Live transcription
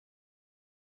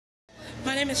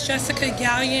My name is Jessica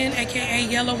Gallion, aka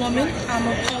Yellow Woman. I'm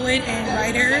a poet and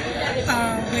writer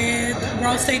with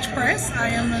World Stage Press. I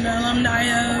am an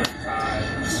alumni of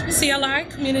CLI,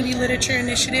 Community Literature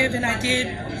Initiative, and I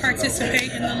did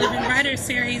participate in the Living Writers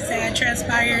series that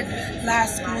transpired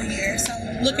last school year. So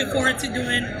looking forward to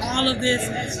doing all of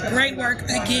this great work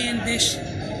again this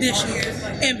year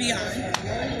and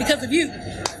beyond because of you.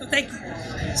 So thank you.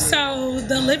 So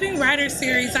the Living Writers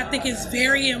series I think is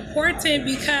very important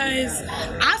because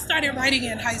I started writing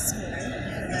in high school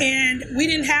and we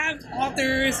didn't have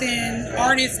authors and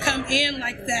artists come in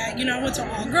like that. You know, I went to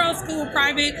all-girls school,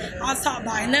 private. I was taught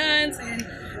by nuns and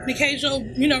occasional,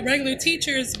 regular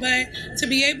teachers, but to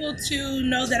be able to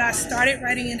know that I started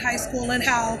writing in high school and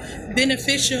how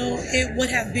beneficial it would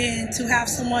have been to have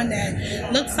someone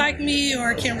that looks like me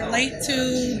or can relate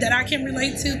to, that I can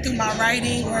relate to through my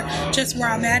writing or just where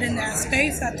I'm at in that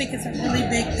space, I think it's a really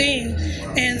big thing.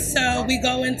 And so we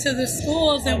go into the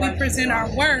schools and we present our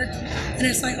work and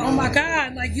it's like, oh my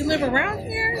God, like you live around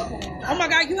here? Oh my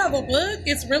God, you have a book?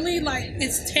 It's really like,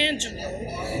 it's tangible.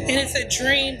 And it's a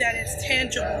dream that is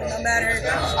tangible. No matter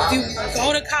if you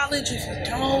go to college, if you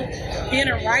don't, being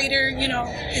a writer,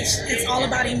 it's all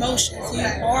about emotions. You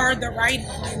are the writing.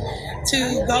 And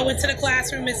to go into the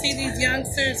classroom and see these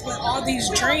youngsters with all these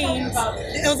dreams,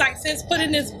 it was like since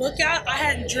putting this book out, I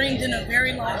hadn't dreamed in a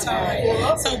very long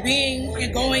time. So being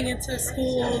and going into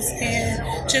schools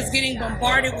and just getting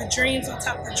bombarded with dreams on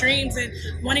top of dreams and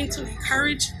wanting to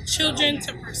encourage children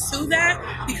to pursue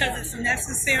that because it's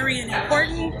necessary and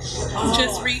important,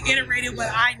 just reiterated what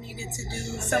I needed to do,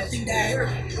 something that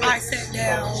I set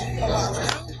down a while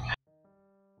ago.